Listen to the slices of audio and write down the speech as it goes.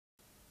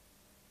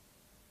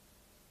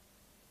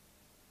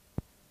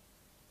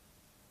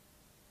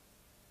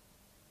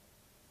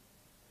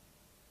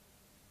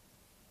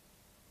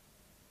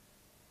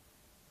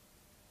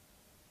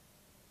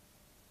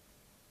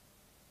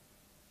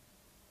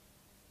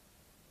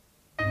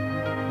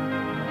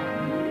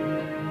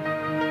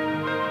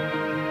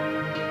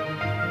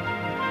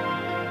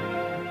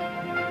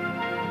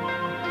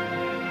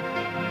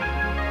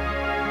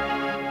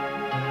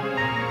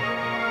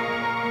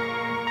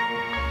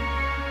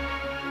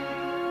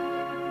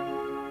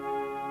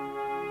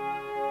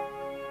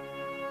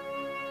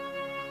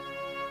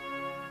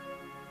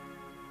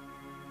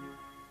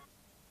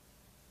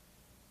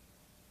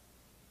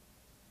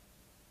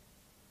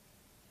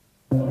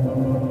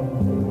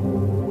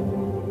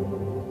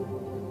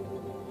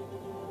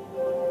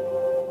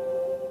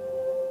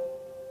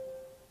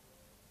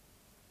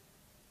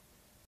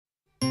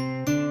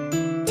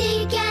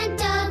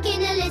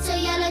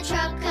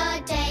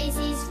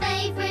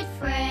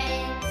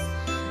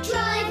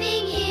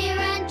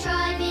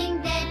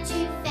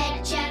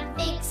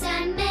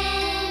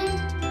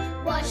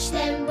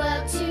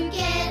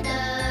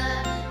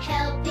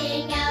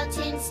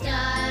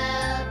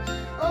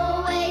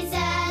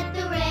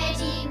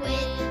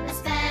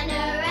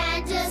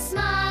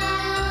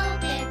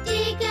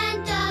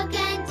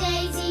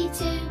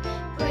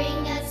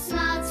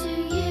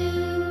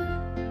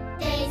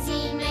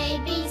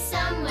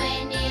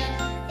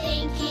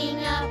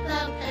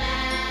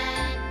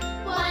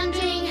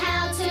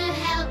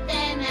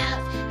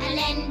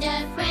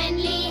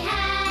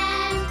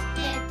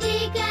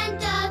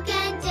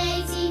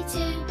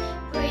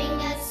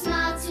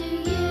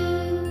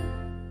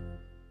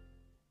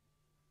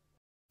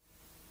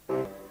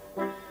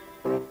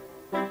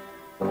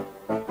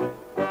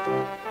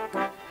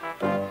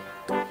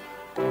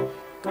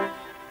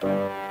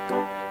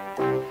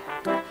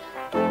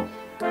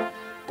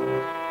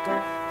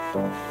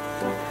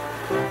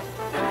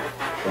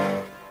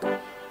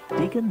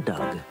and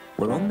Doug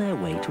were on their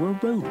way to a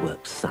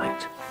roadworks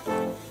site.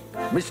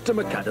 Mr.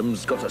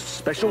 McAdam's got a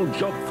special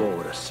job for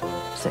us,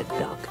 said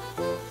Doug.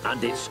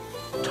 And it's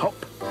top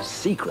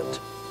secret.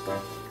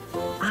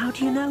 How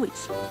do you know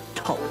it's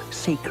top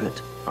secret?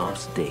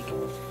 Asked Dig.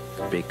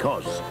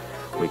 Because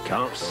we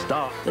can't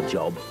start the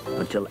job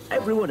until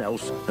everyone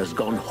else has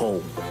gone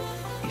home,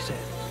 he said.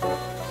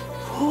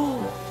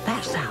 Oh,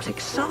 that sounds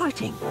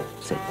exciting,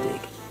 said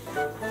Dig.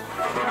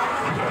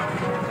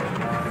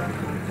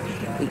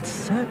 It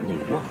certainly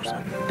was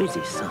a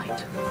busy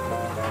site.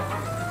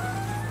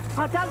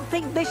 I don't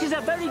think this is a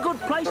very good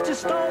place to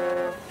stop,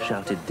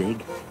 shouted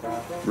Dig.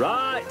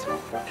 Right,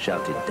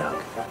 shouted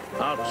Doug.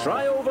 I'll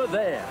try over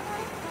there.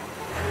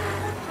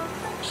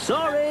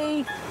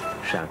 Sorry,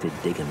 shouted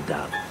Dig and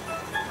Doug.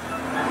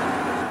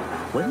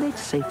 When they'd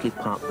safely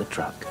parked the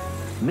truck,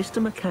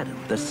 Mr.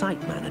 McAdam, the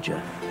site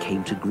manager,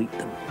 came to greet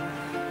them.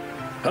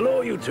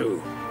 Hello, you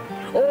two.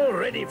 All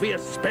ready for your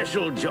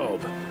special job.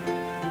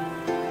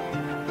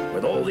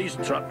 With all these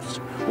trucks,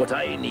 what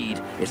I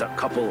need is a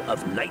couple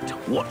of night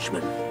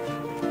watchmen.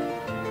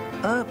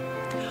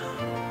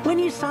 When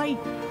you say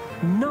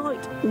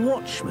night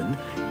watchman,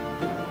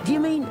 do you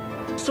mean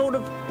sort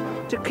of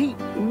to keep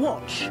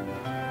watch?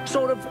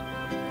 Sort of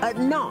at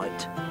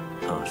night?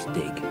 Asked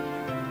Dig.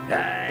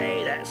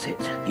 Aye, that's it.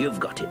 You've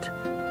got it.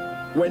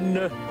 When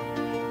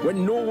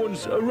no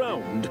one's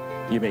around,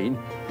 you mean?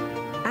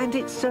 And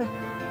it's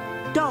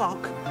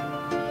dark,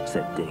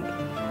 said Dig.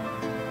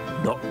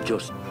 Not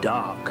just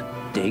dark,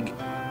 Dig.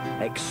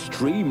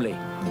 Extremely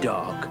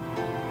dark,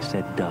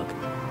 said Doug.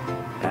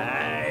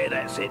 Aye,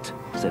 that's it,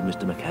 said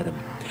Mr. McAdam.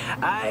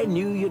 I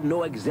knew you'd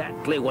know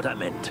exactly what I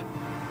meant.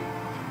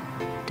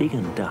 Dig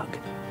and Doug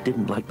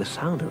didn't like the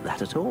sound of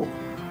that at all.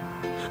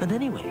 And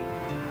anyway,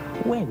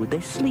 where would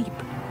they sleep?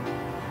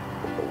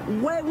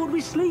 Where would we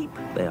sleep?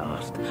 They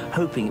asked,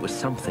 hoping it was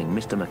something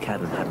Mr.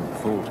 McAdam hadn't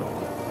thought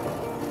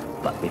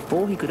of. But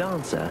before he could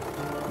answer,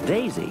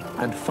 Daisy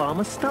and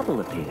Farmer Stubble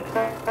appeared.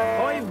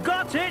 I've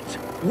got it!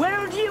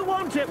 Where do you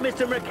want it,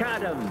 Mr.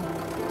 McAdam?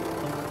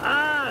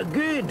 Ah,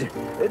 good.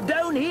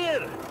 Down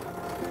here.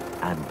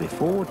 And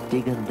before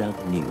Dig and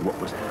Doug knew what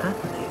was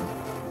happening...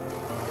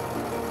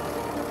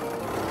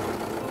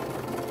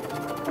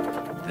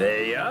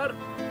 There you are.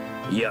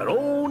 Your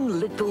own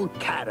little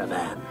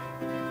caravan.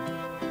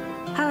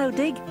 Hello,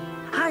 Dig.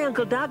 Hi,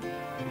 Uncle Doug.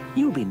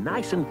 You'll be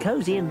nice and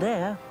cosy in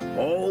there.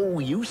 Oh,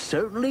 you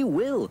certainly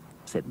will,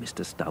 said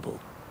Mr. Stubble.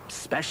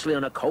 Especially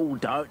on a cold,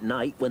 dark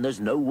night when there's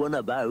no one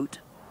about.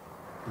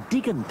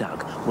 Dig and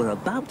Doug were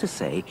about to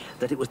say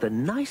that it was the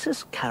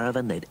nicest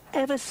caravan they'd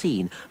ever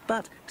seen,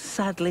 but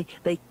sadly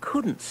they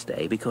couldn't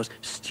stay because,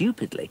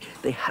 stupidly,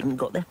 they hadn't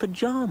got their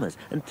pyjamas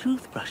and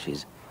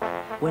toothbrushes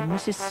when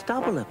Mrs.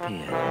 Stubble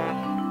appeared.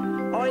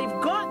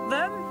 I've got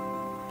them,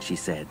 she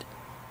said.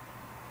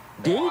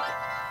 Dig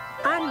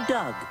and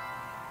Doug.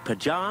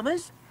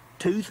 Pyjamas,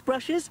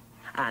 toothbrushes,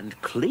 and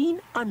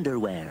clean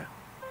underwear.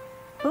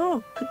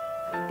 Oh,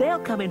 they'll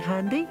come in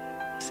handy,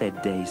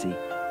 said Daisy.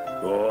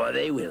 Oh,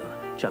 they will,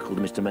 chuckled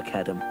Mr.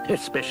 McAdam,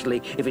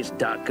 especially if it's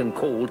dark and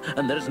cold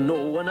and there's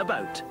no one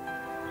about.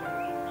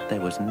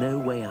 There was no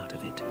way out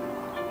of it.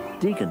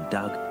 Dig and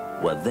Doug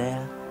were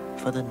there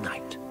for the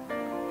night.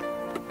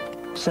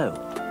 So,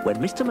 when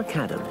Mr.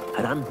 McAdam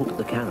had unhooked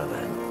the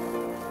caravan,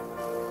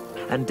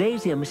 and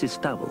Daisy and Mrs.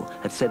 Stubble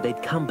had said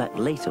they'd come back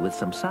later with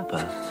some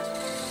supper,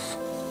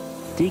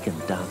 Dig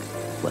and Doug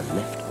were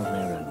left on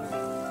their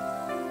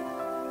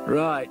own.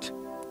 Right,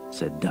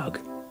 said Doug.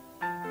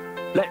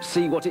 Let's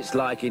see what it's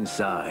like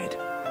inside.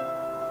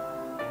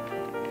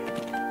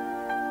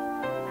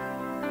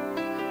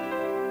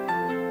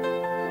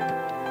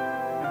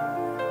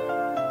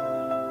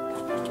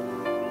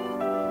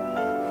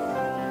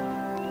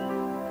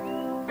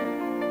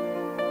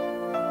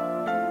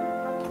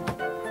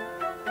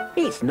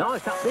 It's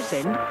nice up this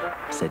end,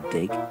 said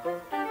Dig.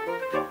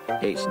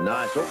 It's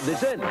nice up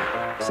this end,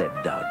 said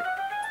Doug.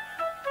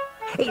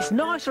 It's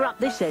nicer up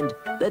this end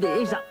than it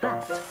is up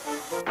that.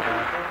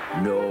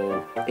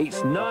 No,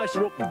 it's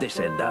nicer up this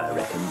end, I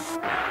reckon.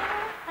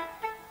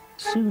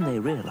 Soon they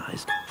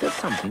realised that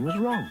something was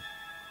wrong.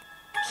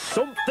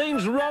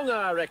 Something's wrong,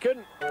 I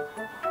reckon.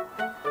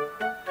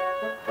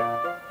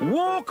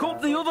 Walk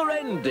up the other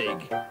end,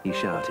 Dig, he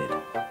shouted.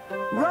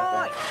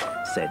 Right,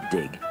 said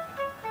Dig.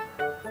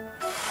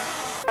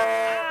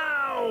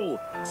 Ow!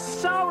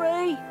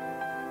 Sorry.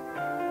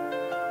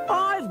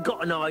 I've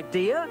got an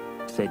idea,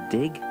 said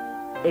Dig.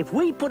 If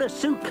we put a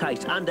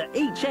suitcase under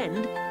each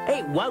end,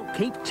 it won't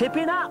keep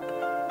tipping up.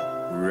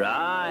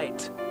 Right,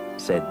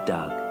 said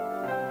Doug.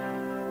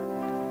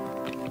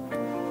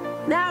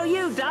 Now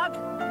you, Doug,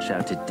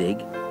 shouted Dig.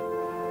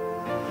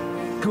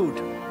 Good.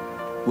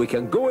 We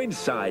can go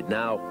inside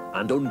now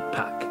and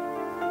unpack.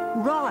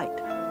 Right,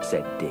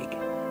 said Dig.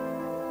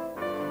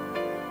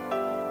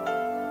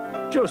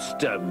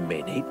 Just a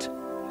minute,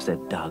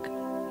 said Doug.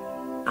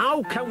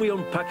 How can we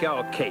unpack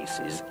our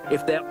cases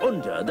if they're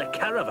under the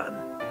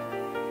caravan?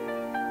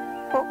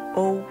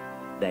 Uh-oh.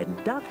 Then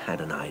Doug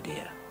had an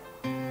idea.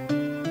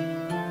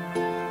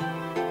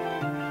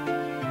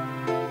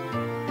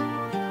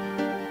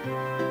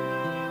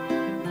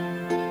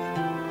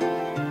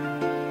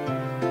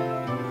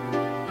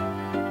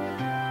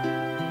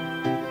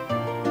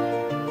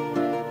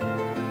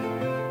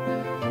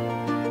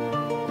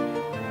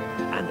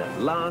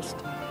 last,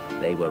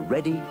 they were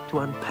ready to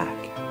unpack.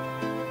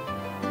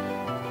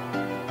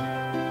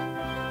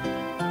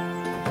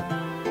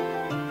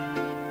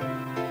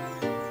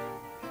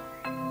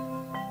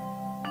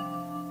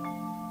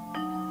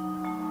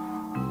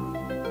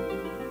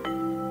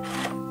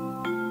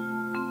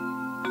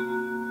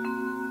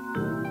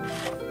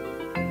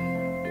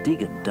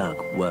 Dig and Doug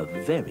were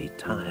very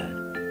tired.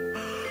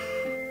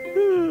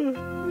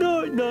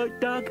 Night-night,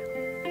 Doug.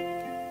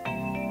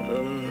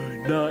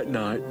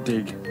 Night-night,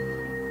 Dig.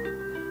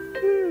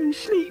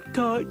 Sleep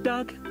tight,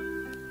 Doug.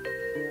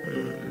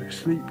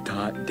 Sleep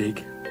tight,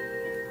 Dig.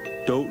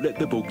 Don't let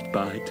the bugs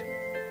bite.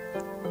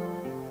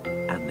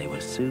 And they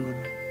were soon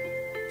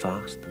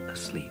fast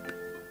asleep.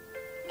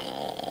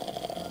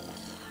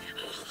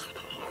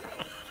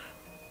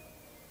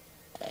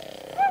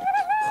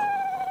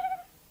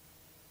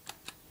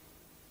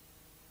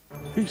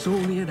 It's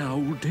only an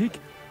owl, Dig,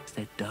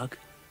 said Doug.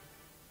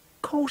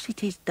 Course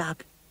it is,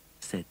 Doug,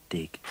 said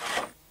Dig.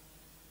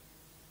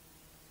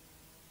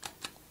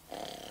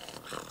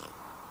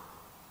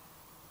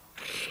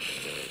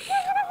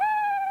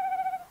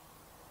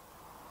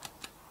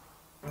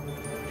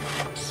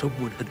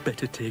 Someone had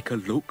better take a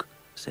look,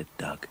 said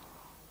Doug.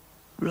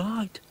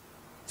 Right,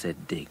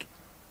 said Dig.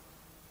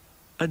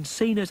 And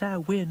seeing as how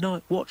we're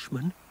night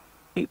watchmen,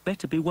 it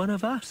better be one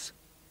of us.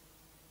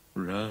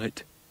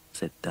 Right,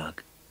 said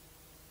Doug.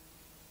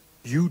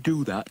 You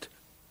do that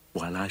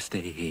while I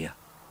stay here.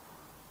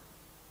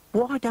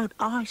 Why don't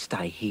I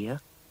stay here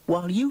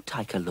while you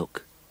take a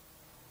look?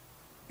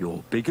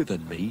 You're bigger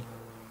than me.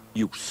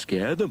 You'll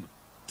scare them,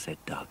 said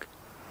Doug.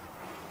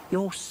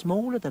 You're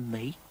smaller than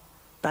me.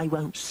 They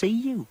won't see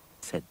you,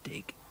 said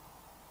Dig.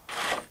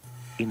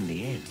 In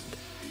the end,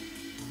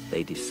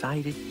 they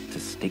decided to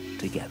stick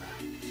together.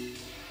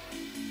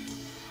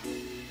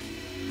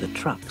 The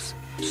trucks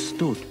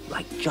stood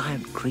like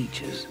giant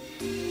creatures.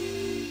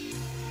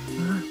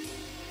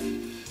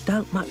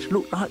 Don't much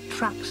look like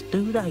trucks,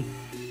 do they?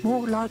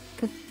 More like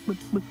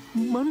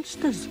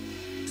monsters,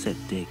 said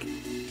Dig.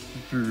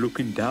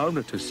 Looking down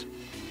at us.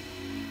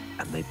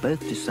 And they both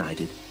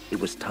decided it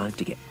was time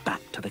to get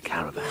back to the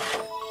caravan.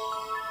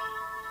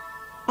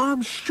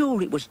 I'm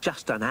sure it was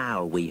just an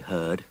owl we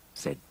heard,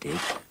 said Dig.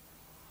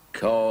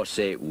 Course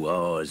it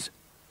was,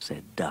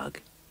 said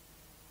Doug.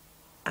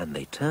 And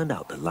they turned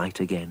out the light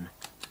again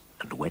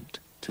and went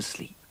to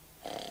sleep.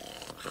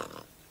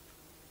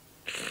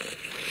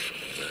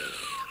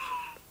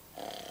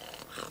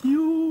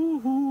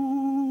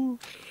 Yoo-hoo!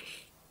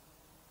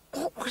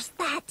 What was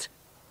that?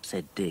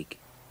 Said Dig.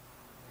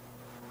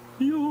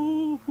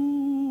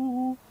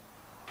 Yoo-hoo!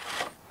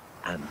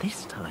 And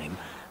this time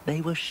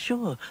they were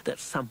sure that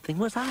something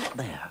was out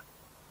there.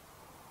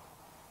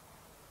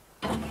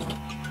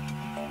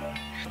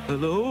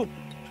 Hello?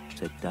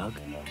 Said Doug.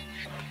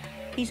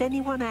 Is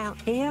anyone out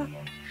here?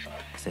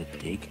 Said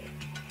Dig.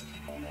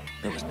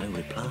 There was no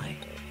reply.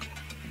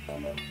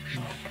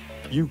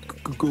 You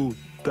go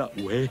that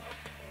way,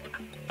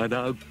 and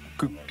I'll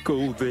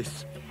go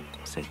this,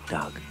 said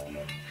Doug.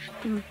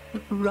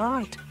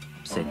 Right,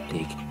 said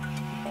Dig.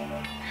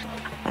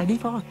 And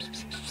if I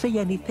see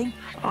anything,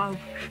 I'll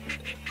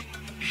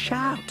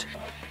shout.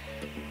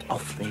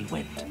 Off they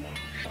went.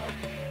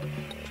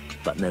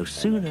 But no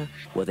sooner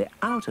were they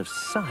out of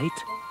sight.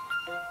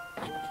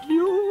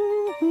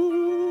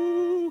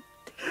 Yoo-hoo!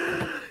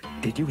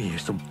 Did you hear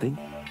something?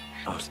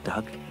 Asked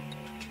Doug.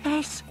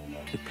 Yes,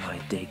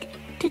 replied Dig.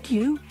 Did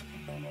you?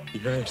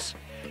 Yes,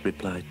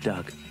 replied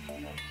Doug.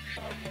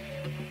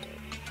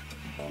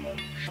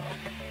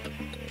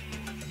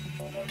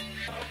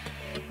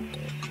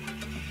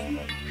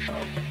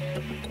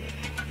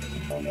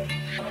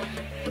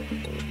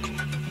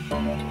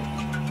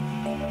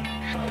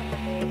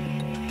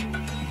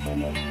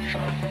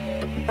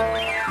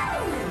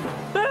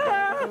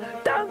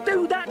 Don't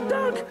do that,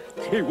 Doug!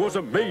 It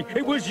wasn't me,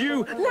 it was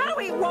you! No,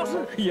 it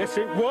wasn't! Yes,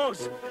 it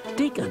was!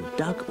 Dig and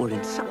Doug were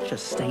in such a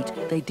state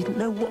they didn't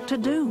know what to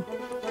do.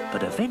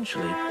 But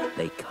eventually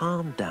they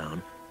calmed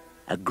down,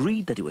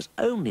 agreed that it was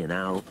only an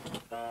owl,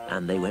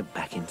 and they went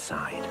back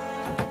inside.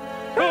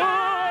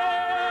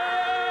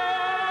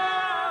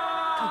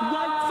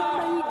 Wait for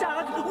me,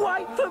 Doug!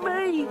 Wait for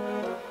me!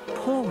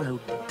 Poor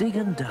old Dig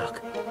and Doug.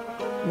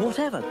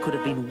 Whatever could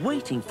have been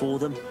waiting for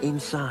them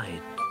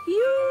inside?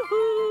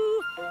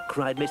 Yoo-hoo!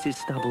 Cried Mrs.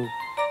 Stubble.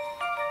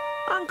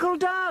 Uncle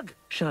Doug!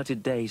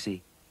 Shouted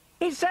Daisy.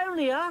 It's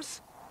only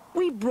us.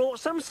 We brought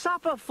some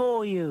supper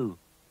for you.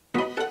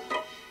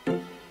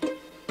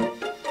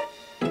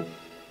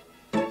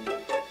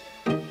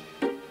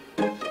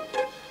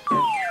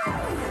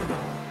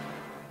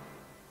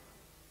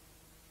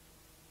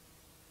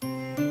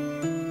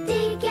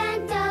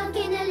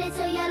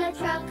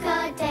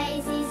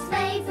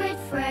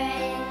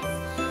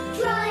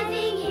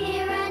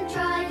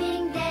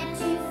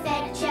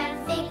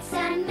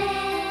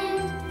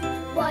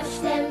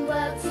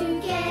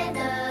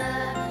 Together,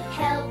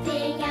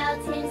 helping out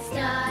in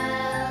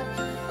style,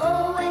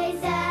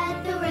 always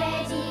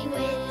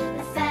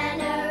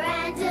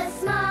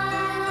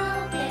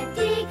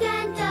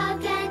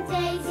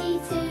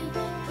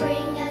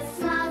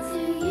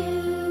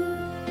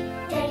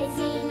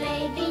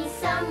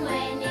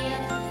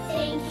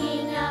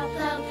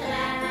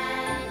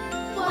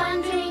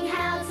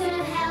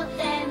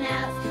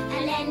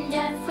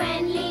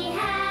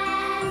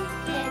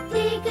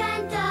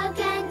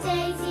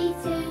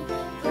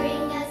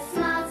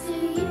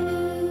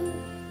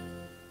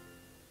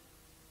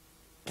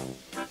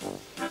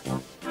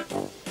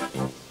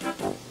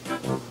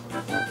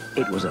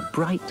It was a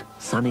bright,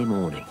 sunny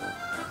morning.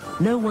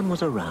 No one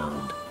was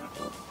around,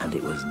 and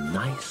it was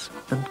nice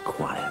and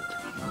quiet.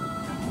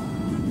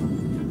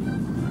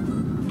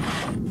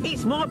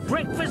 "It's my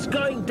breakfast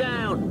going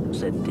down,"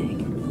 said Dig.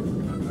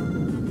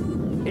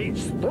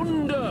 It's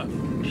thunder!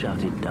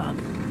 Shouted Doug.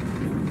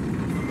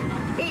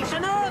 "It's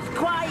an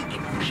earthquake!"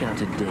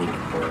 shouted Dig.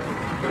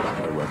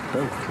 They were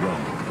both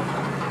wrong.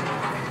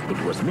 It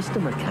was Mr.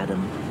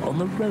 McAdam on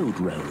the road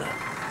roller.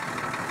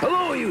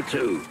 Hello, you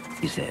two,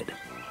 He said.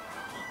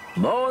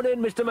 Morning,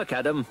 Mr.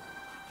 McAdam.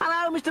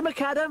 "Hello, Mr.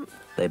 McAdam,"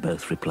 they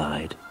both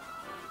replied.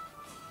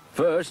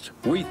 First,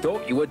 we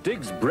thought you were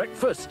Dig's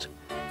breakfast.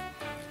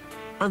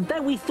 "And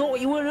then we thought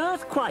you were an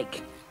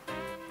earthquake."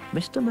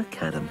 Mr.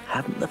 McAdam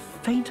hadn't the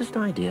faintest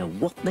idea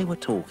what they were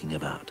talking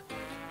about.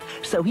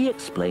 So he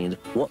explained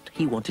what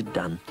he wanted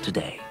done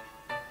today.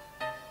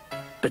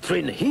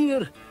 Between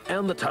here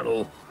and the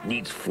tunnel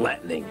needs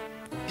flattening,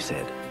 He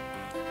said.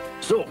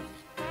 So,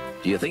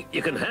 do you think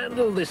you can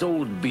handle this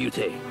old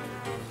beauty?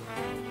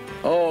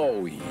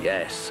 Oh,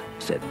 yes,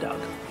 said Doug.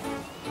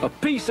 A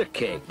piece of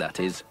cake, that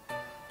is.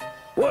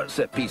 What's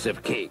a piece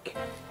of cake?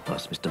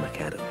 Asked Mr.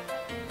 McAdam.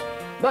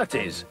 That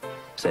is,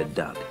 said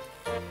Doug.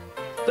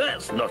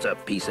 That's not a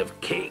piece of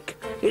cake.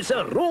 It's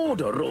a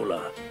road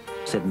roller,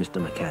 said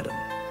Mr. McAdam.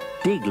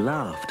 Dig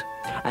laughed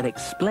and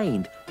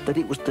explained that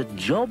it was the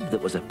job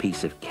that was a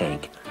piece of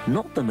cake,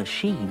 not the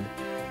machine.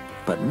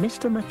 But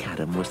Mr.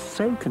 McAdam was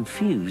so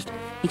confused,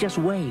 he just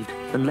waved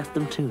and left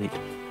them to it.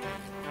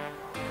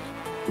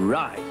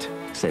 Right,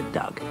 said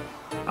Doug.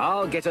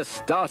 I'll get us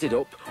started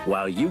up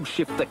while you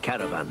shift the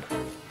caravan.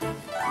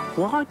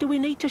 Why do we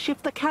need to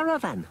shift the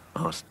caravan?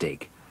 Asked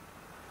Dig.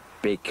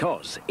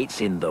 Because it's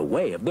in the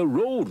way of the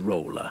road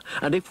roller,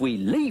 and if we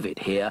leave it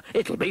here,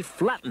 it'll be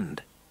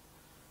flattened.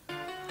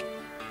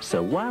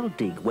 So while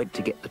Dig went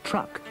to get the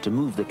truck to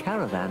move the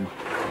caravan,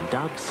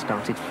 Doug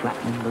started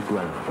flattening the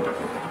ground.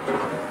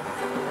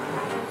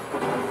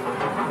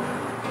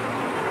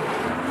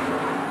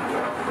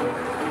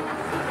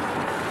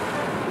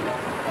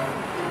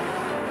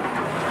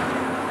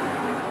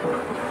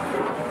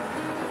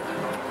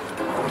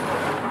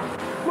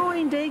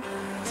 "Morning, Dig,"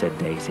 said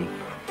Daisy.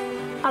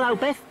 "Hello,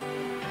 Beth.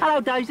 Hello,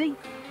 Daisy.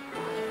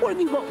 What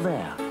have you got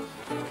there?"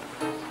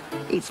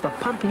 "It's for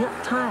pumping up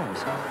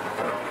tyres."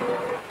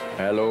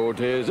 Hello,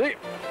 Daisy.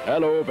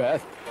 Hello,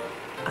 Beth.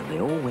 And they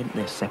all went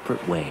their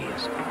separate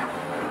ways.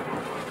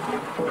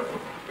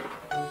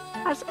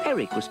 As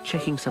Eric was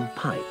checking some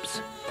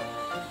pipes,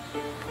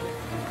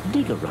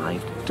 Dig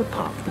arrived to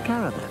park the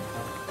caravan.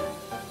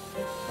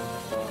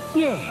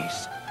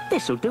 "Yes,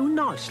 this'll do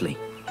nicely,"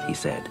 he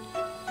said.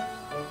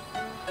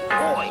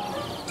 Oi,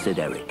 Said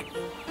Eric.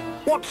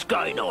 what's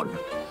going on?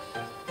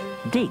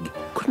 Dig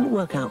couldn't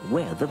work out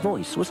where the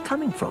voice was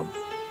coming from.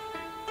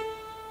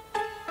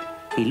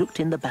 He looked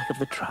in the back of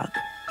the truck.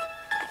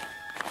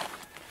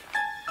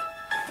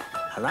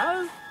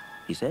 "Hello?"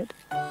 he said.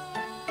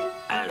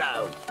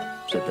 Hello.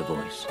 Said the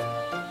voice.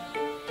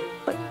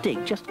 But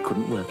Dig just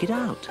couldn't work it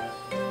out.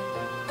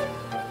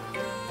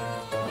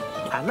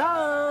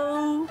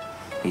 "Hello?"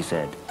 he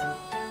said.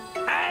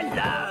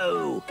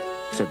 Hello.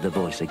 Said the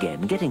voice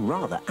again, getting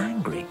rather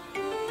angry.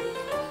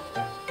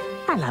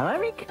 "Hello,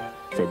 Eric,"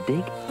 said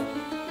Dig.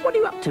 "What are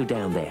you up to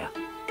down there?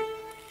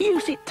 You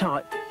sit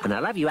tight and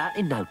I'll have you out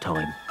in no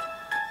time."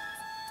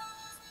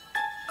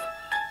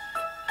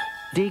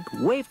 Dig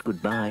waved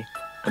goodbye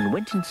and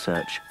went in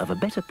search of a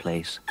better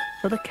place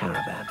for the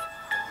caravan.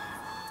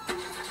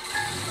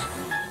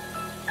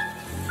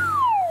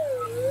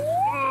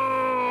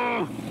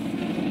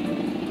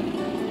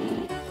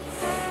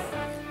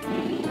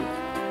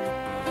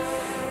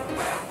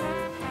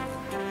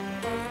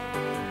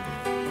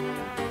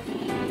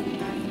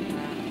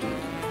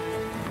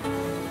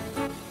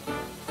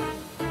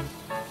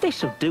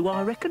 "This'll do,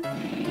 I reckon,"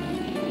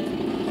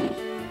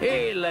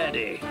 Hey,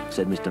 laddie.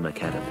 said Mr.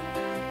 McAdam.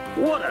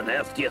 What on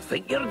earth do you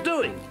think you're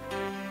doing?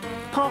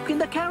 "Parking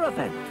the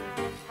caravan."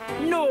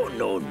 No,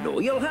 no, no.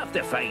 You'll have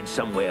to find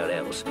somewhere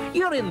else.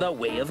 You're in the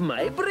way of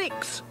my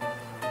bricks.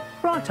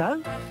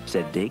 "Righto,"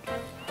 said Dig,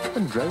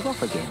 and drove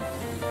off again.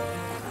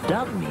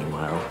 Doug,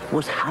 meanwhile,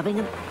 was having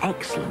an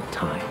excellent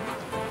time.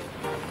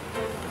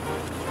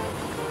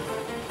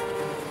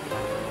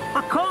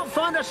 "I can't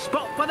find a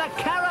spot for the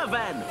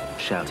caravan,"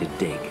 shouted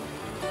Dig.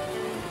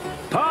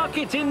 Park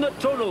it in the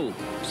tunnel,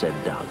 Said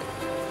Doug.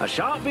 I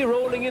shan't be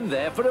rolling in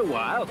there for a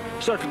while,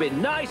 so it'll be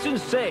nice and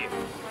safe.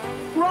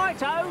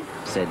 "Righto,"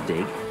 said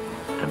Dig,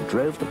 and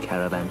drove the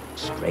caravan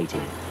straight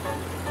in.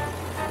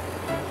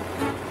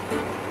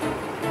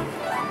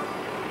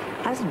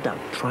 As Doug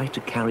tried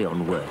to carry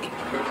on working,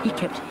 he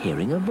kept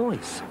hearing a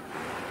voice.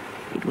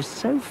 It was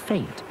so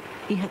faint,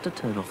 he had to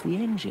turn off the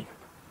engine.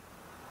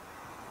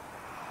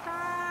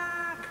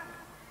 "Doug!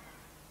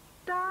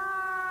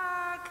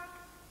 Doug!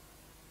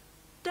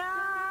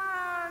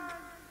 Doug!"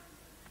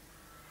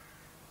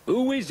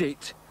 Who is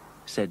it?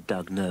 said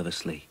Doug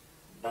nervously.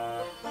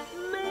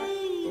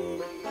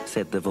 "Me,"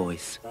 said the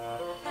voice.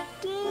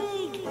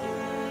 "Dig!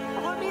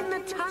 I'm in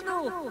the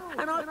tunnel,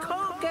 and I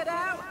can't get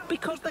out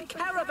because the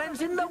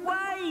caravan's in the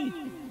way."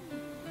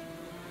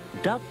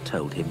 Doug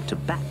told him to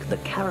back the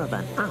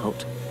caravan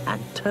out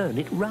and turn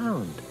it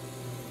round.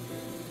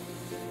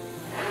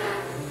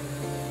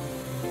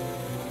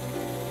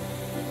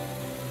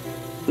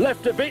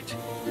 Left a bit.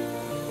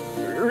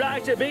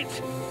 Right a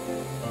bit.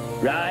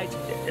 Right.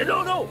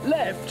 No,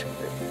 left.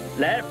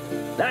 Left.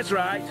 That's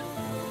right.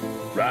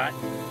 Right.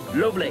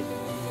 Lovely.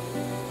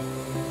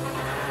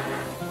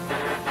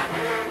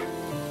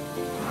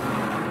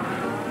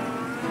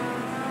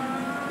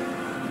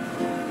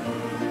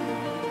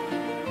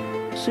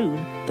 Soon,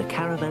 the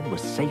caravan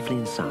was safely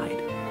inside,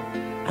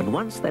 and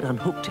once they'd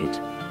unhooked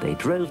it, they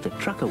drove the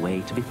truck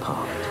away to be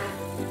parked.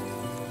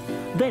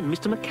 Then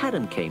Mr.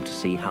 McAdam came to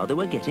see how they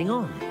were getting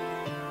on.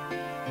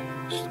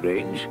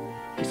 Strange,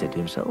 He said to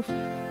himself.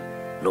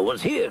 no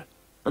one's here,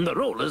 and the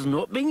roller's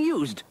not being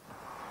used.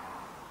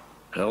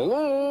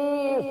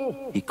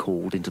 Hello? He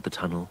called into the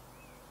tunnel.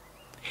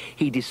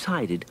 He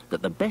decided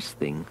that the best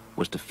thing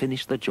was to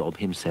finish the job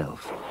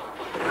himself.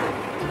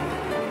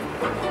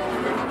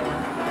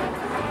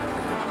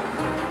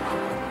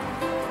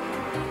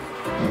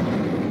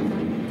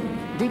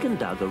 Dig and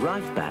Doug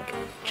arrived back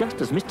just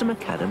as Mr.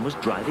 McAdam was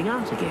driving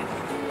out again.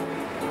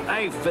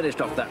 I've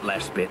finished off that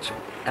last bit.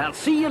 I'll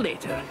see you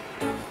later.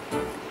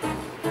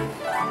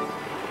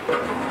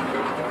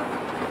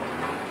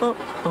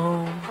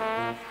 Uh-oh.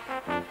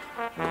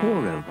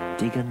 Poor old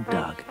Dig and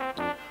Doug.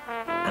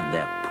 And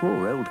their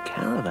poor old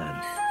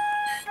caravan.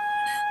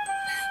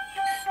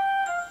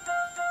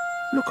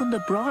 Look on the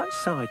bright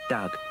side,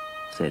 Doug,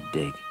 said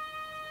Dig.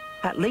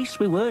 At least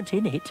we weren't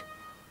in it.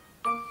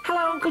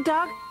 Hello, Uncle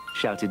Doug,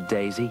 shouted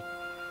Daisy.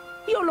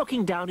 You're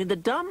looking down in the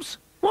dumps.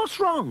 What's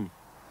wrong?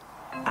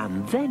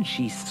 And then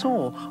she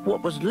saw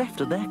what was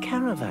left of their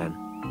caravan.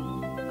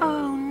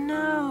 Oh,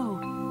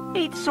 no.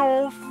 It's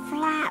all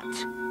flat.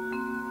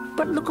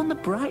 But look on the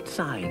bright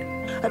side.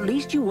 At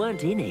least you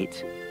weren't in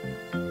it.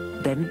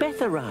 Then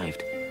Beth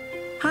arrived.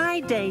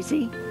 Hi,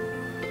 Daisy.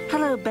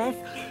 Hello, Beth.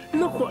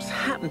 Look what's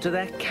happened to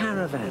their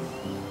caravan.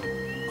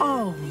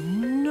 Oh,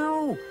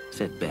 no,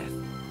 said Beth.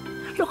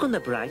 Look on the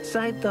bright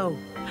side, though.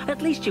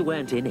 At least you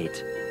weren't in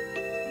it.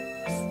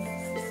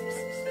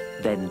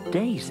 Then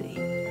Daisy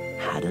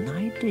had an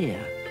idea.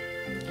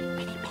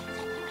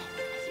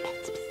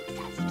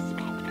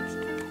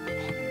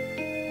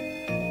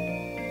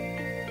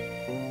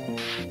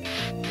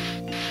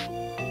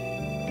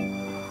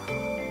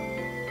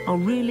 I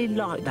really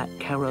like that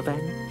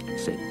caravan,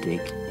 said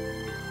Dig.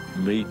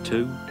 Me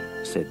too,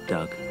 said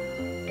Doug.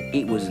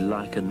 It was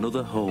like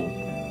another home.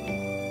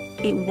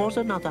 It was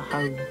another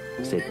home,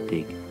 said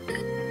Dig.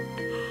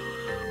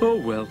 Oh,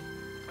 well,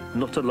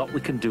 not a lot we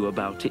can do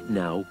about it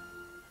now.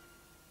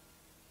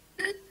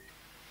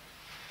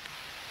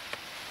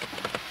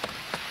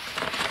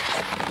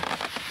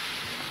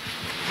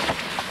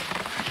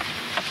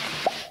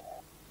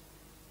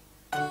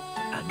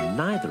 And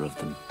neither of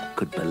them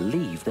could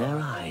believe their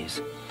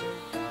eyes.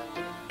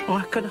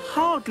 I can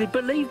hardly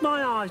believe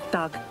my eyes,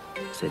 Doug,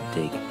 said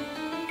Dig.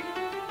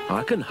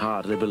 I can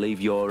hardly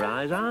believe your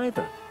eyes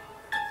either.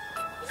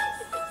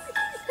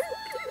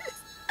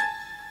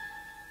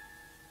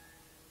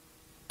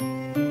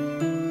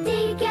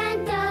 Dig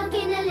and Doug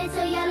in a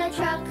little yellow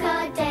truck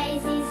are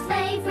Daisy's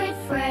favourite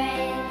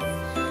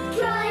friends.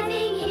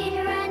 Driving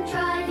here and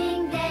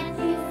driving there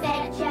to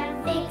fetch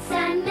and fix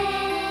and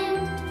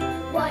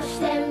mend. Watch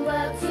them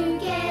work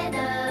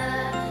together,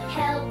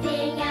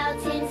 helping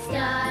out in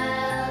style.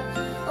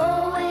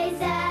 Always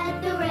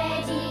at the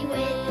ready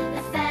with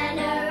a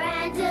spanner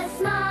and a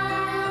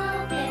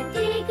smile. They're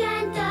Dig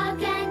and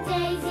Doug and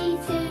Daisy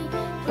to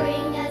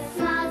bring a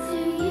smile to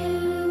you.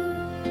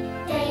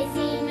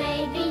 Daisy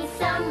may be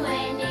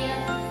somewhere near,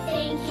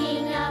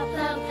 thinking up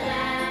a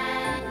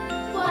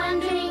plan,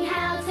 wondering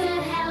how to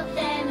help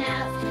them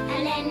out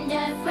and lend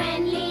a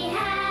friendly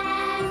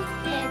hand.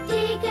 They're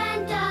Dig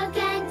and Doug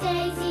and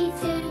Daisy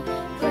to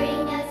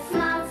bring a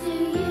smile to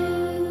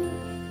you.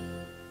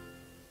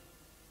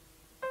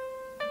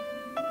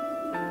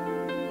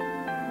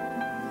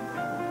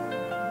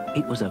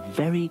 It was a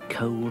very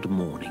cold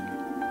morning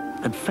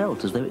and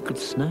felt as though it could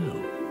snow.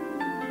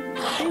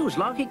 Feels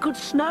like it could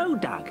snow,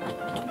 Doug.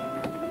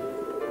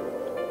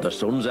 The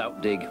sun's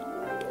out, Dig.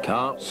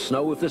 Can't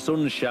snow if the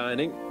sun's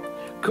shining.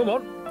 Come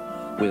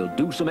on, we'll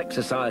do some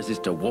exercises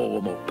to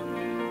warm up.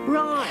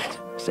 Right,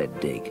 said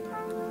Dig.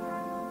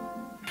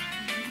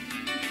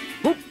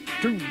 1,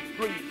 2,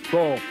 3,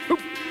 4. 1,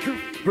 2,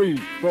 3,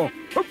 4.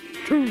 1,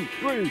 2,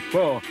 3,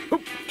 4.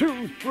 1,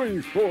 2,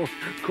 3, 4.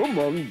 Come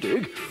on,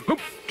 Dig. 1,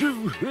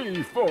 2,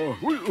 3, 4.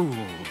 Ooh.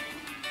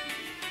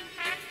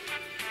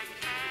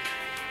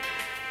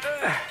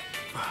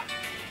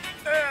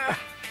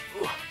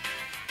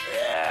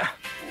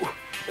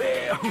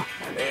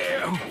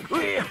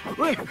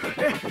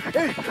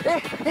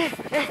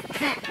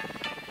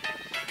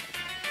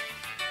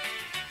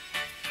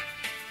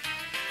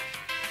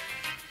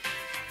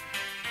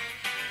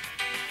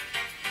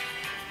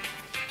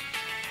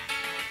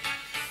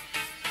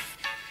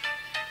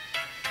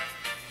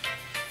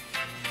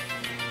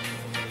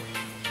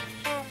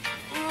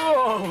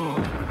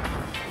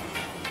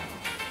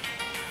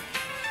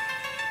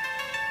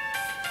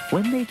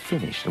 When they'd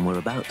finished and were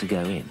about to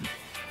go in,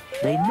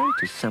 they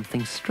noticed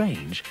something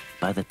strange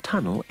by the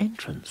tunnel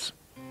entrance.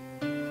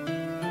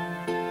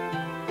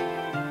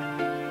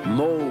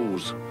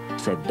 Moles,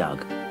 Said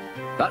Doug.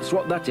 that's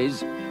what that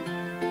is.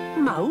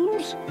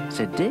 Moles?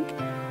 Said Dig.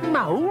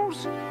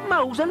 Moles?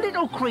 Moles are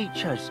little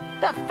creatures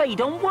that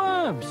feed on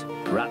worms,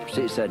 Perhaps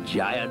it's a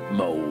giant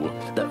mole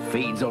that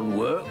feeds on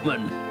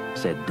workmen.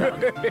 said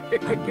Doug,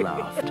 and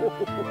laughed.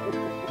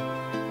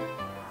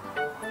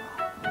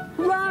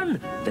 Run,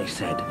 they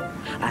said,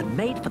 and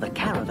made for the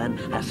caravan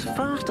as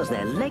fast as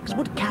their legs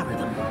would carry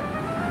them.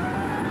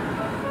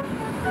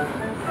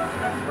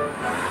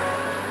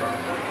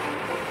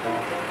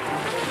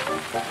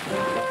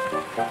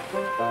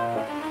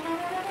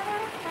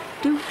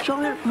 Do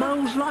giant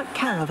moles like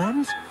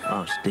caravans?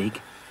 Asked Dig.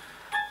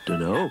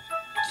 Dunno,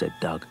 said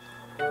Doug.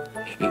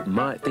 It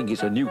might think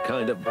it's a new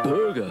kind of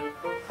burger.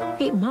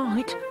 It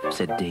might,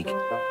 said Dig.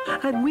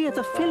 And we're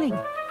the filling.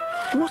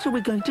 What are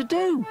we going to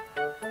do?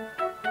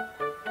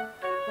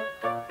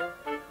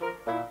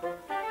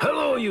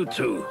 Hello, you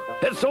two.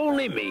 It's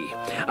only me.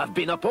 I've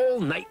been up all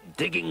night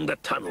digging the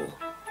tunnel.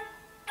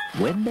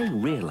 When they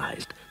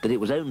realised that it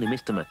was only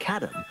Mr.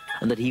 McAdam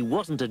and that he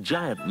wasn't a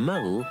giant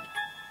mole,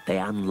 they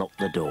unlocked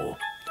the door.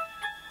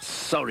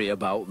 Sorry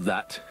about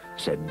that,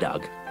 Said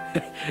Doug.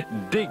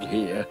 Dig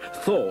here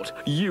thought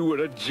you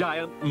were a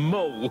giant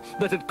mole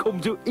that had come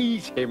to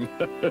eat him.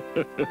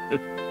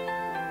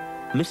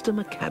 Mr.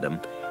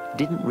 McAdam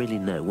didn't really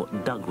know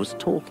what Doug was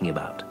talking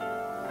about,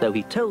 though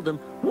he told them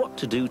what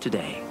to do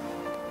today.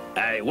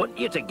 I want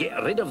you to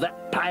get rid of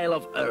that pile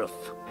of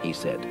earth, he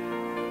said.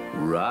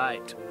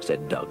 Right,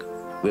 said Doug.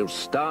 We'll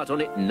start on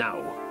it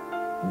now.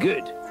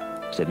 Good,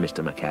 Said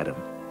Mr. McAdam,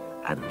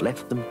 and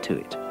left them to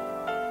it.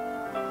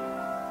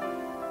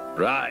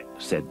 right,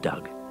 Said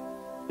Doug.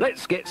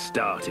 let's get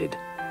started.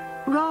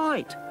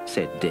 Right,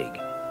 said Dig.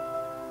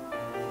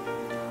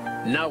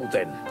 Now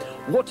then,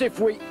 what if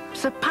we...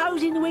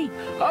 Supposing we...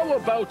 How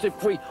about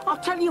if we... I'll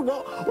tell you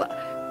what...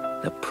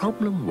 The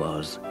problem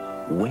was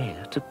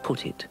where to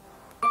put it.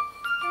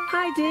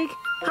 Hi, Dig.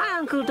 Hi,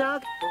 Uncle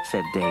Doug,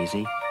 said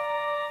Daisy.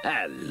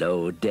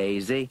 Hello,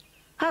 Daisy.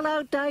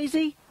 Hello,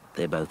 Daisy,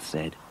 they both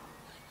said.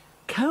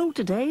 Cold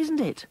today, isn't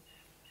it?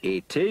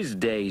 It is,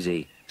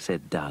 Daisy.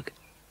 Said Doug.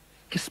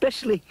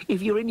 Especially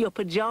if you're in your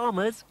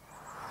pyjamas.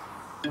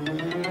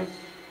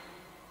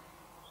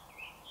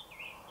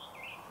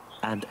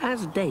 And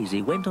as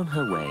Daisy went on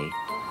her way,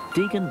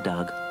 Dig and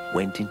Doug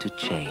went into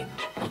change.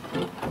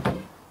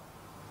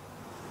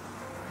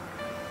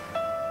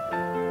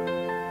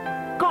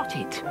 Got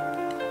it!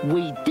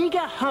 We dig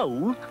a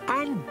hole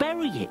and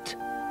bury it,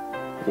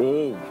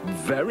 Oh,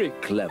 very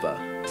clever.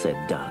 said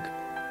Doug.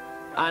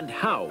 And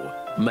how,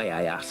 may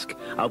I ask,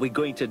 are we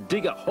going to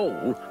dig a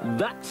hole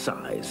that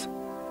size?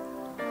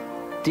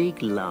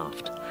 Dig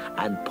laughed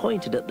and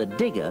pointed at the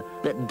digger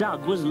that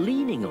Doug was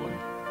leaning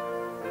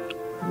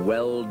on.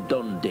 Well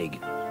done,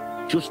 Dig.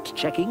 Just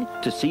checking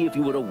to see if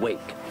you were awake.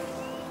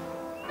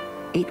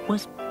 It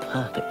was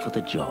perfect for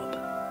the job.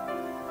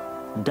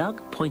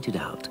 Doug pointed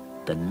out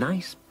the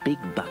nice big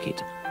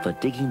bucket for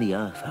digging the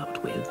earth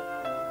out with,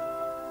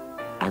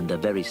 and the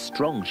very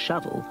strong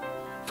shovel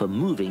for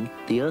moving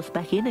the earth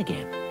back in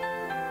again,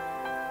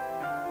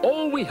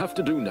 All we have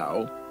to do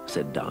now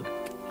said Doug,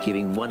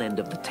 giving one end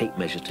of the tape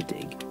measure to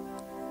Dig.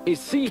 is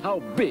see how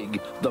big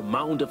the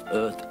mound of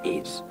earth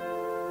is.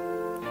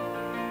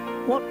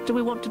 What do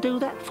we want to do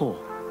that for?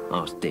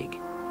 Asked Dig.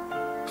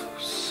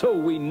 So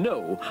we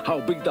know how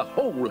big the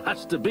hole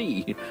has to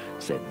be,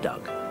 said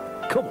Doug.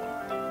 Come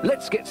on,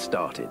 let's get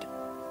started.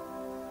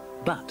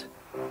 But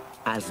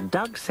as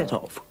Doug set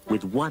off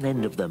with one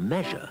end of the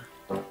measure,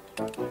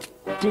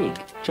 Dig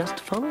just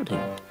followed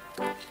him.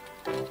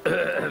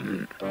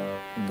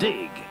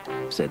 Dig,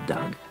 Said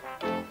Doug.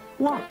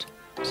 What?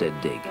 Said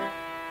Dig.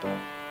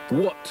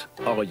 what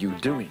are you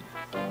doing?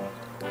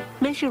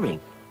 Measuring.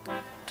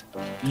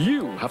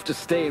 You have to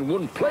stay in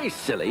one place,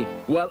 silly,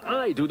 while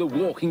I do the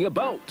walking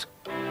about.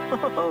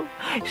 Oh,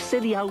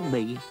 silly old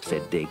me,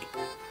 said Dig.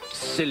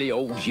 Silly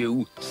old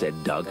you, said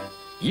Doug.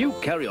 You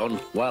carry on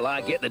while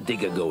I get the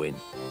digger going.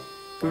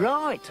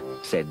 Right,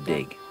 said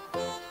Dig.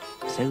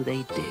 So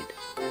they did.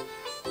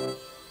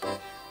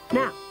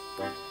 Now,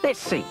 let's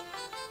see.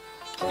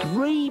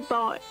 3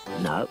 by...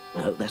 No,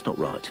 that's not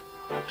right.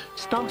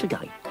 Start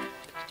again.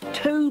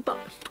 2 by...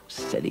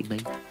 Silly me.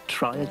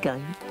 Try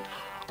again.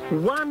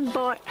 1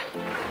 by...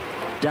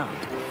 Doug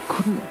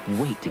couldn't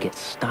wait to get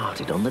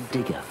started on the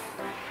digger.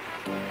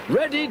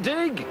 Ready,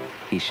 Dig?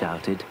 He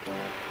shouted.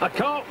 I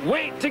can't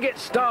wait to get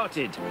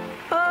started.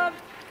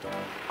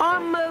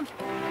 I'm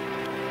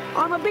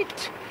a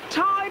bit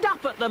tied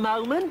up at the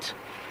moment.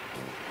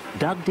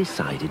 Doug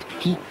decided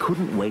he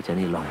couldn't wait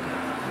any longer,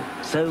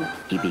 so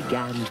he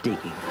began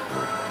digging.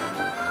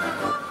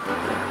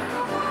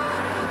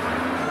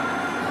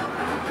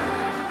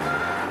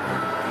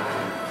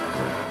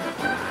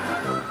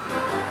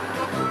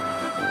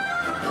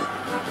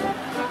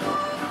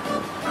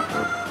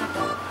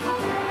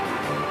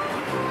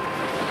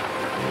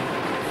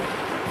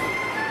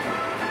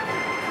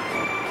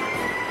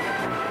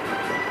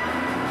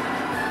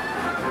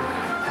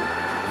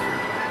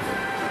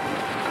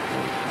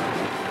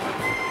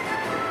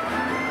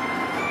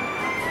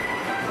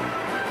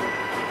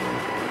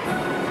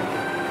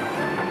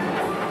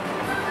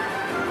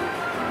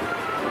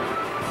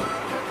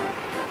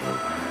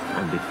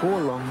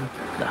 before long,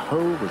 the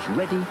hole was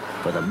ready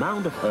for the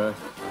mound of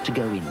earth to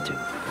go into.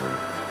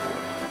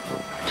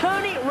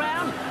 Turn it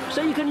round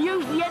so you can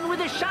use the end with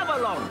the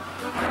shovel on.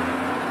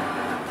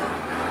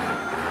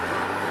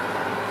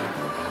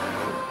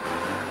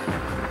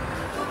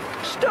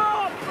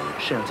 Stop!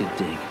 Shouted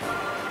Dig.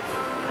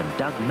 And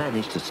Doug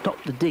managed to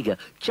stop the digger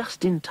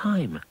just in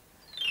time.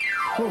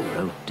 Poor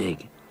old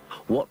Dig.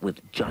 What with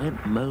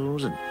giant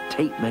moles and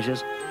tape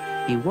measures,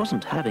 he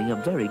wasn't having a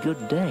very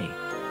good day.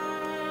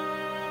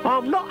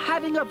 I'm not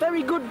having a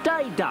very good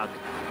day, Doug.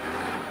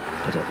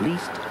 But at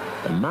least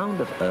the mound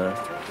of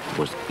earth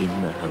was in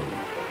the hole.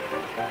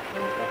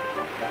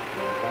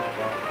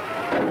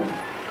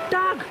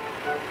 Doug,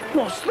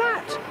 what's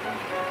that?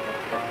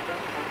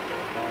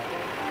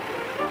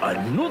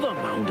 Another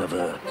mound of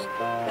earth.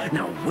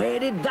 Now, where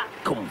did that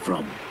come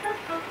from?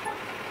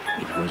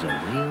 It was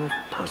a real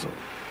puzzle,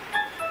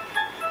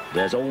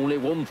 There's only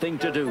one thing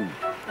to do.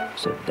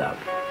 said Doug.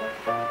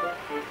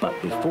 But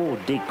before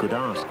Dig could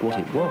ask what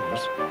it was,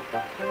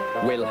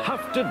 We'll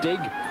have to dig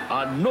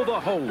another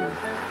hole.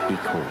 he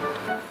called.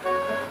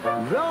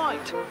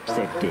 Right.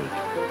 Said Dig.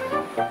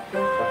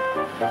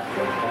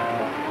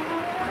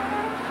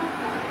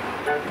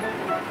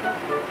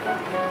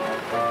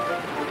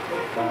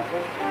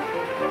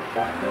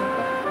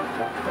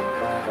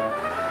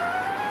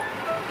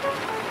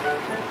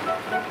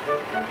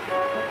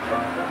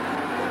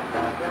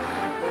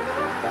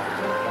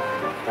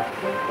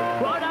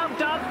 Right on,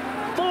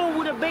 Doug.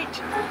 Forward a bit.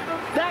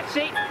 That's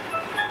it.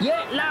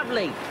 Yeah,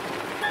 lovely.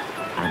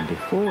 And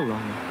before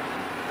long,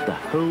 the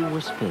hole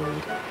was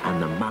filled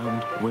and the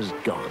mound was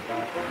gone.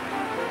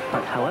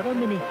 But however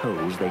many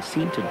holes they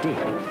seemed to dig,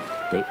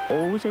 they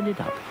always ended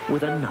up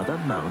with another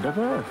mound of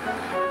earth.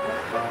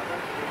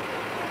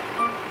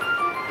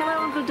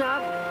 Hello, Uncle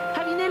Doug.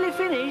 Have you nearly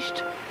finished?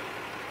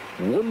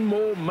 One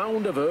more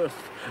mound of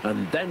earth,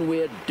 and then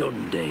we're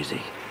done,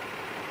 Daisy.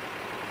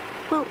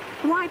 Well,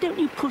 why don't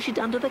you push it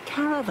under the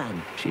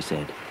caravan, she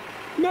said.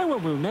 No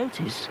one will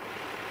notice.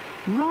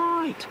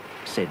 Right,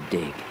 Said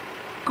Dig.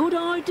 good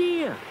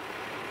idea.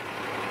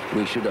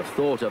 We should have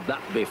thought of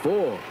that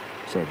before.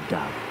 Said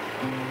Doug.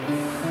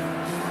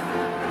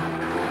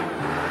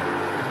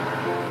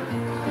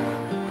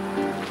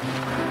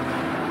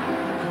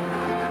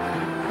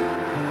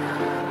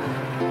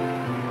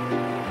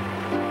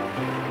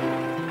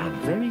 And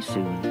very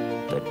soon,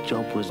 the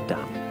job was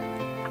done.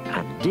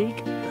 And Dig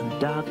and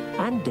Doug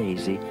and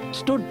Daisy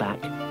stood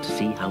back to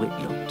see how it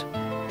looked.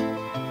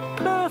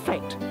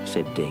 Perfect,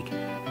 said Dig.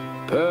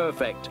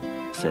 Perfect.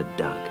 Said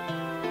Doug.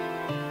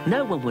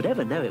 No one would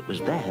ever know it was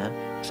there,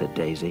 said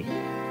Daisy,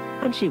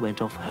 and she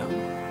went off home.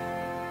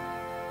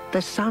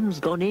 The sun's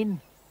gone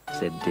in,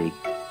 said Dig.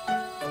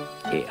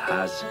 It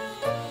has.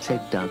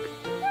 Said Doug.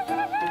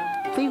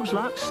 Feels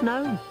like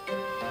snow.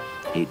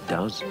 It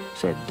does,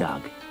 said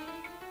Doug.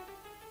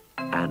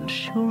 And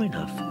sure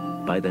enough,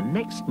 by the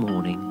next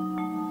morning...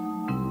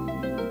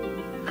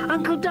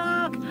 Uncle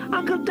Doug!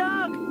 Uncle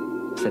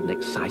Doug! Said an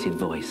excited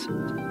voice.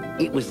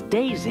 It was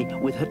Daisy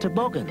with her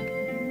toboggan.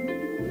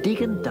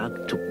 Dig and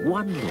Doug took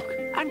one look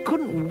and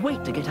couldn't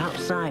wait to get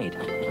outside.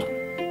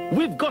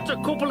 We've got a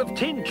couple of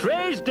tin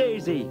trays,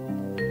 Daisy.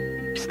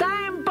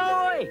 Stand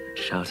by!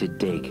 Shouted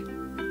Dig.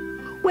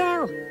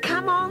 Well,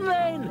 come on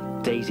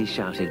then. Daisy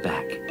shouted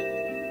back.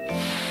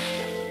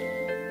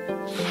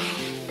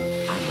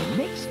 And the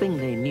next thing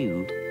they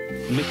knew,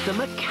 Mr.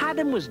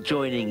 McAdam was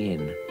joining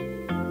in.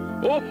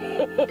 Oh,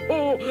 ho, ho,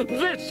 ho,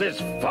 this is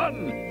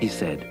fun, He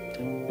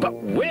said. But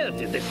where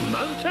did this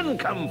mountain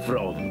come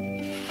from?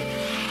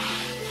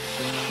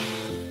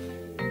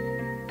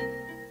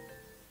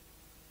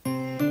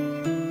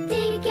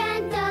 Dig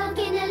and Dog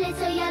in a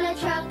little yellow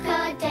truck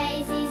are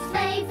Daisy's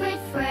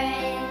favourite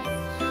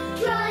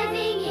friends.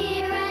 Driving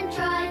here and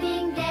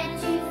driving there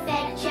to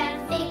fetch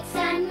and fix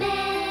and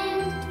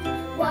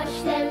mend. Watch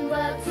them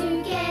work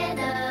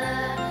together,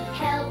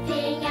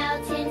 helping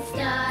out in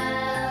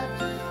style.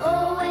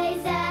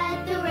 Always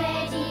at the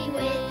ready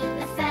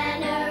with a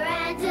spanner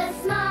and a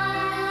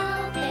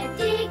smile. They're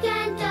Dig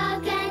and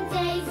Dog and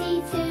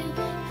Daisy to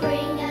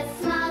bring a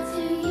smile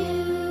to you.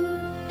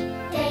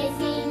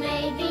 Daisy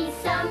may be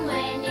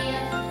somewhere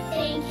near,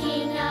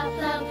 thinking up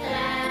a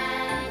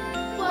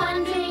plan,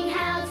 wondering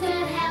how to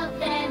help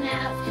them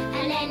out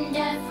and lend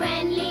a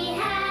friendly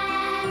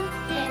hand.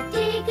 They're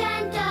Dig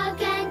and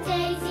Dog and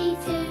Daisy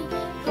to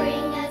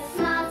bring a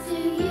smile to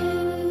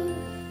you.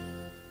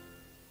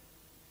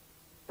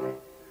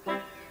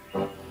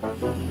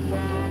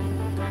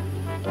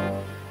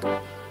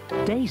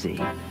 Daisy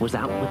was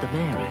out with the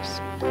mayoress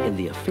in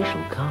the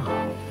official car.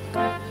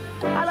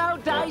 Hello,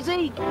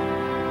 Daisy.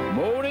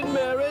 Morning,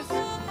 Maris.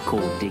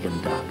 Called Dig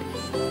and Doug,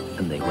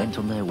 and they went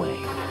on their way.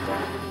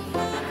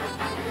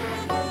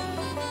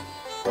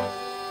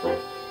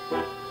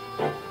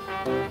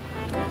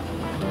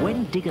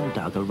 When Dig and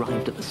Doug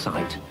arrived at the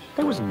site,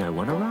 there was no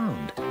one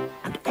around,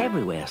 and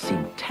everywhere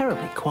seemed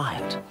terribly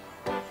quiet.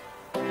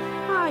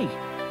 Hey,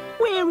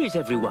 where is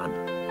everyone?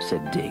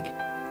 Said Dig.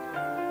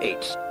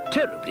 It's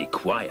terribly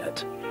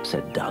quiet.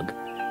 Said Doug.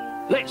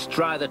 Let's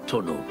try the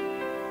tunnel.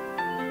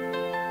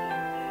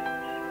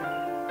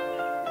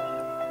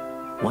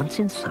 Once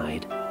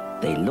inside,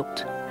 they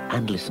looked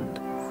and listened.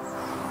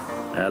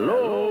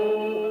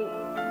 Hello?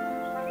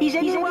 Is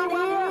anyone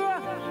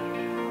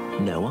here?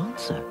 No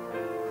answer.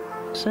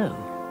 So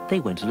they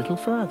went a little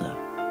further.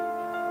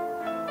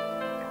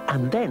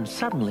 And then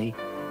suddenly,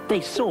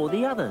 they saw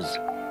the others.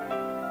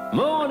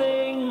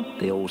 Morning!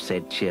 They all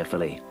said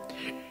cheerfully.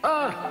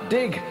 Ah,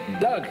 Dig,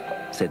 Doug.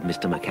 Said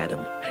Mr.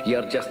 McAdam.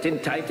 You're just in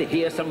time to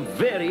hear some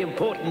very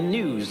important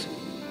news.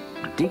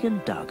 Dig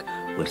and Doug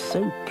were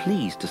so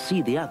pleased to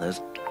see the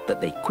others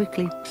that they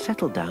quickly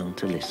settled down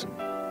to listen.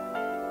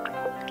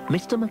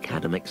 Mr.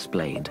 McAdam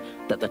explained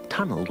that the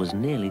tunnel was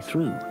nearly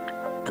through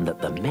and that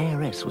the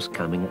mayoress was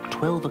coming at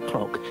 12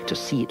 o'clock to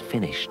see it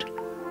finished.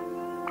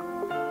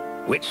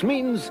 Which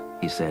means,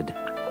 He said,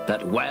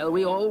 that while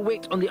we all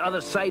wait on the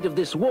other side of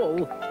this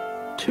wall,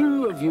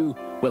 2 of you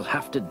will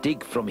have to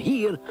dig from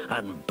here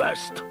and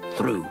burst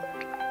through.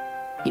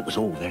 it was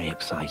all very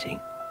exciting.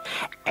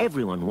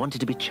 Everyone wanted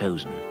to be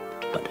chosen,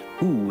 but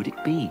who would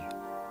it be?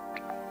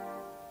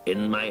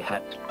 In my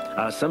hat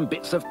are some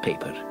bits of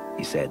paper,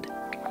 he said.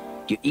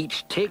 You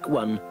each take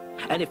one,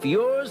 and if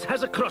yours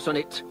has a cross on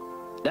it,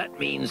 that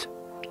means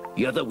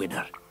you're the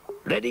winner.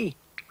 Ready?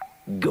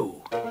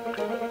 Go.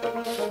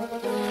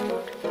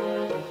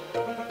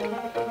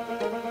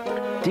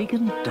 Dig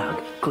and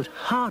Doug could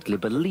hardly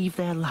believe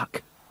their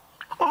luck.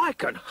 I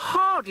can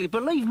hardly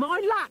believe my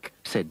luck,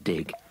 Said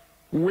Dig.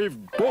 We've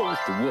both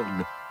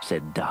won.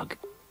 Said Doug.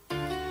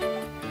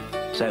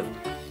 So,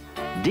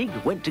 Dig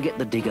went to get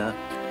the digger,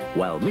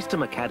 while Mr.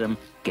 McAdam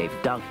gave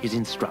Doug his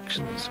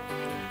instructions.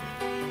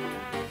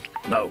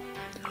 Now,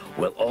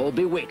 we'll all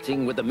be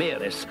waiting with the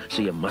mayoress,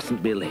 so you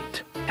mustn't be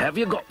late. Have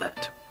you got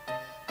that?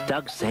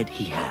 Doug said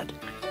he had.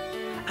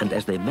 And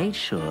as they made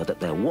sure that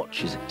their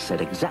watches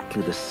said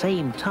exactly the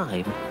same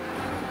time,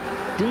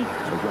 Dig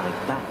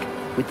arrived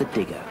back with the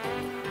digger.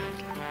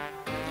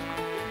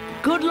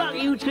 Good luck,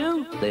 you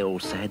two. They all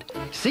said.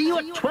 See you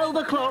at 12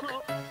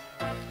 o'clock.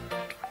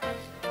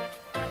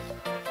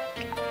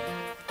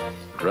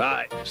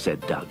 Right, Said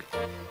Doug.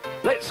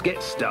 let's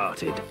get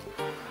started.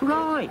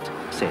 Right,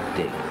 said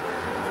Dig.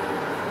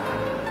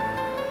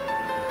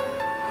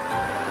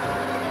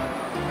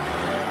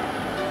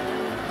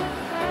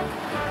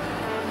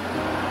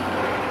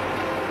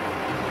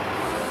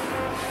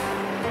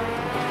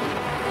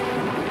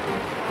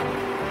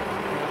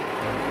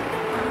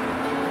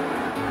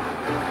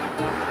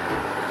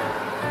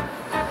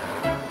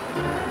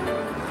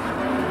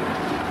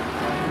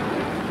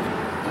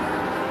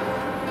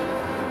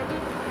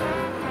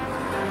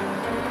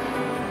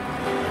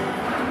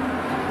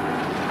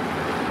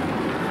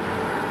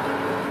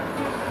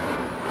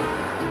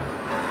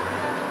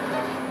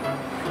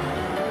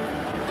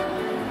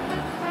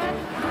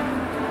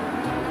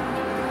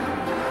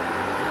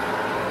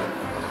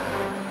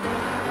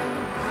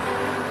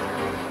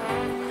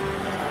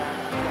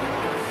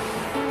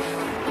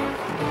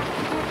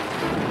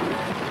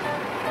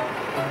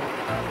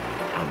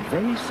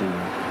 Very soon,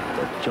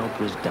 the job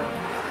was done,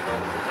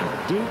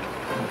 and Dig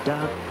and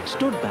Doug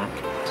stood back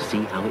to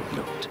see how it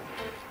looked.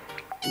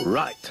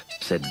 Right,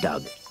 Said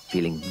Doug,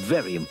 feeling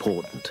very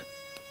important.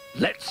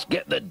 let's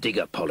get the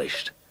digger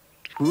polished.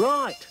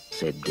 Right,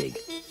 said Dig,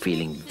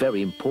 feeling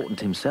very important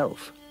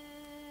himself.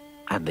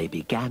 And they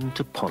began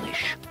to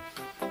polish.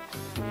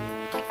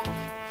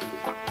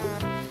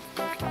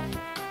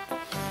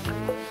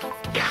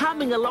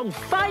 Coming along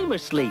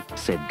famously.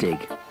 Said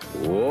Dig.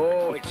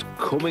 Oh, it's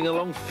coming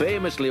along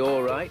famously,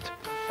 all right.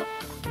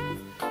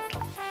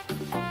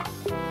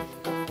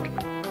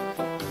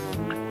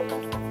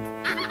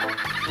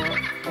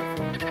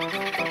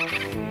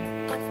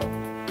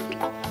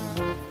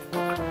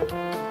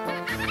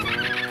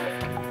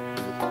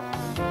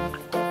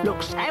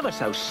 Looks ever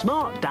so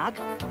smart, Doug.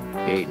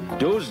 It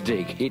does,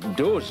 Dig, it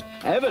does.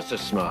 Ever so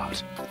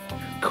smart.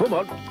 Come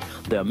on,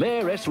 the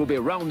mayoress will be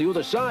round the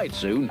other side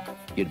soon.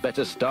 You'd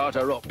better start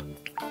her up.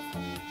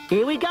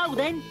 Here we go,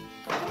 then.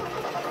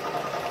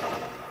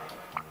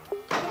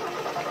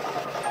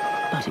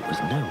 But it was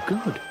no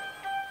good.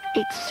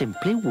 It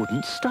simply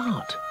wouldn't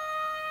start.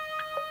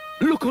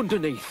 Look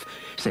underneath.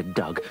 Said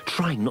Doug,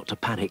 trying not to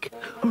panic.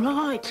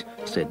 Right,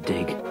 said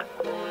Dig.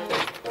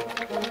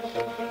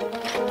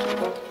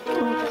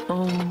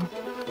 Uh-oh.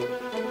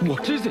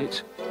 What is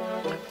it?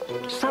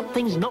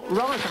 Something's not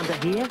right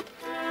under here.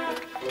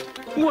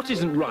 What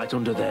isn't right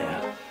under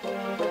there?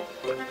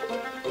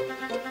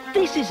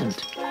 This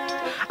isn't.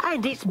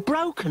 And it's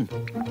broken.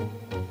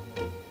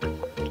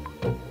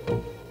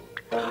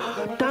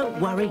 Don't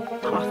worry,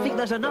 I think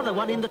there's another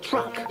one in the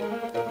truck.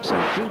 So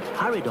Dig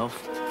hurried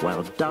off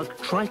while Doug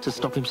tried to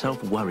stop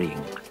himself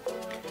worrying.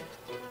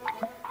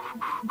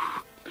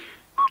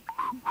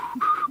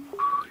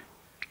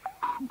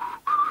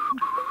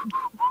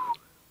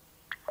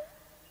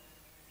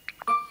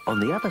 On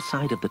the other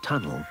side of the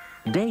tunnel,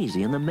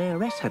 Daisy and the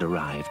mayoress had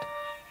arrived.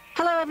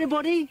 Hello,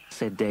 everybody.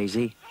 Said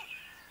Daisy.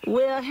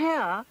 We're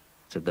here.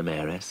 Said the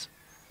mayoress.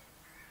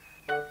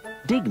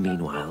 Dig,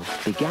 meanwhile,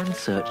 began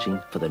searching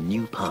for the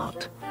new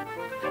part.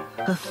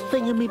 A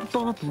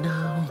thingamy-bob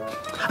now.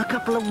 A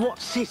couple of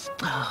what's-its.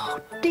 Oh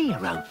dear,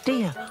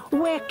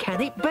 where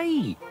can it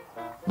be?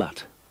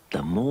 But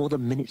the more the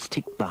minutes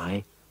ticked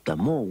by, the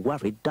more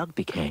worried Doug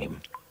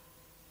became.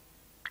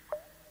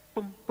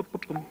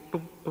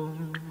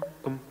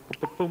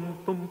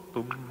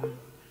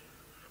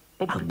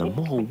 And the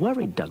more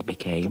worried Doug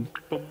became,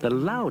 the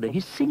louder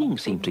his singing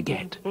seemed to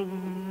get.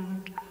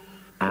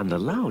 And the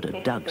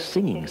louder Doug's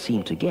singing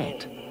seemed to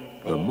get,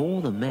 the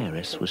more the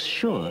mayoress was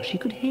sure she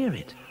could hear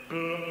it.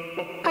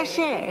 I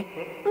say,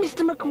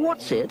 Mr.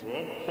 McWhatsit,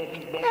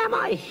 am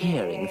I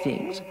hearing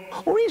things,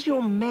 or is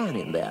your man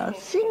in there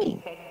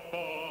singing?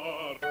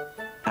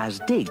 As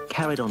Dig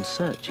carried on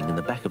searching in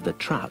the back of the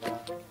truck,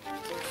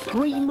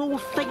 3 more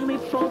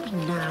thingamybobs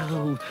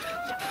now.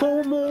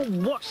 4 more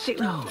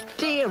what's-it? Oh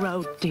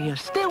dear,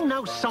 still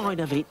no sign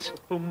of it.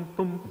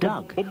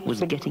 Doug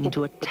was getting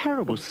into a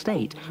terrible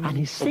state, and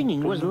his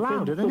singing was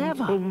louder than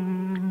ever.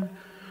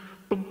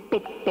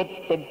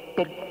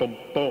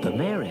 The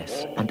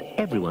mayoress and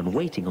everyone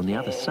waiting on the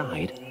other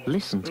side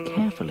listened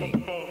carefully.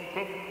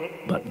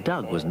 But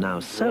Doug was now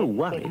so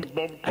worried,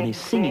 and his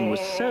singing was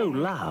so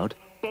loud,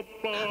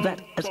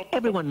 that as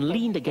everyone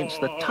leaned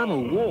against the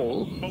tunnel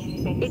wall,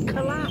 it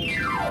collapsed.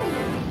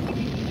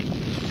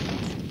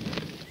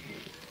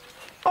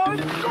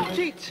 I've got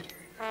it!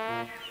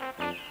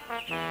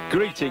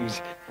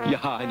 Greetings, Your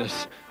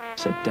Highness,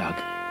 said Doug.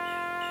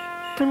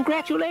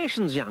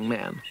 Congratulations, young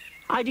man.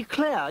 I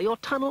declare your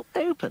tunnel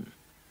open.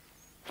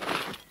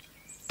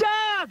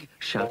 Doug!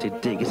 Shouted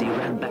Dig as he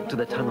ran back to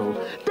the tunnel.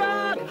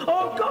 Doug!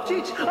 I've got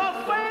it!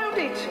 I've found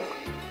it!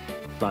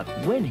 But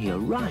when he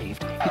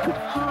arrived, he could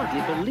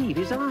hardly believe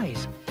his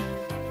eyes.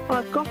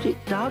 I've got it,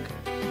 Doug.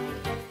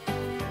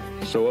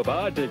 So have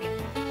I, Dig.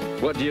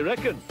 What do you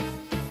reckon?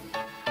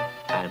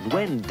 And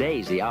when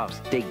Daisy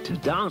asked Dig to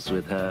dance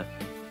with her,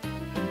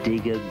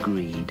 Dig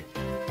agreed.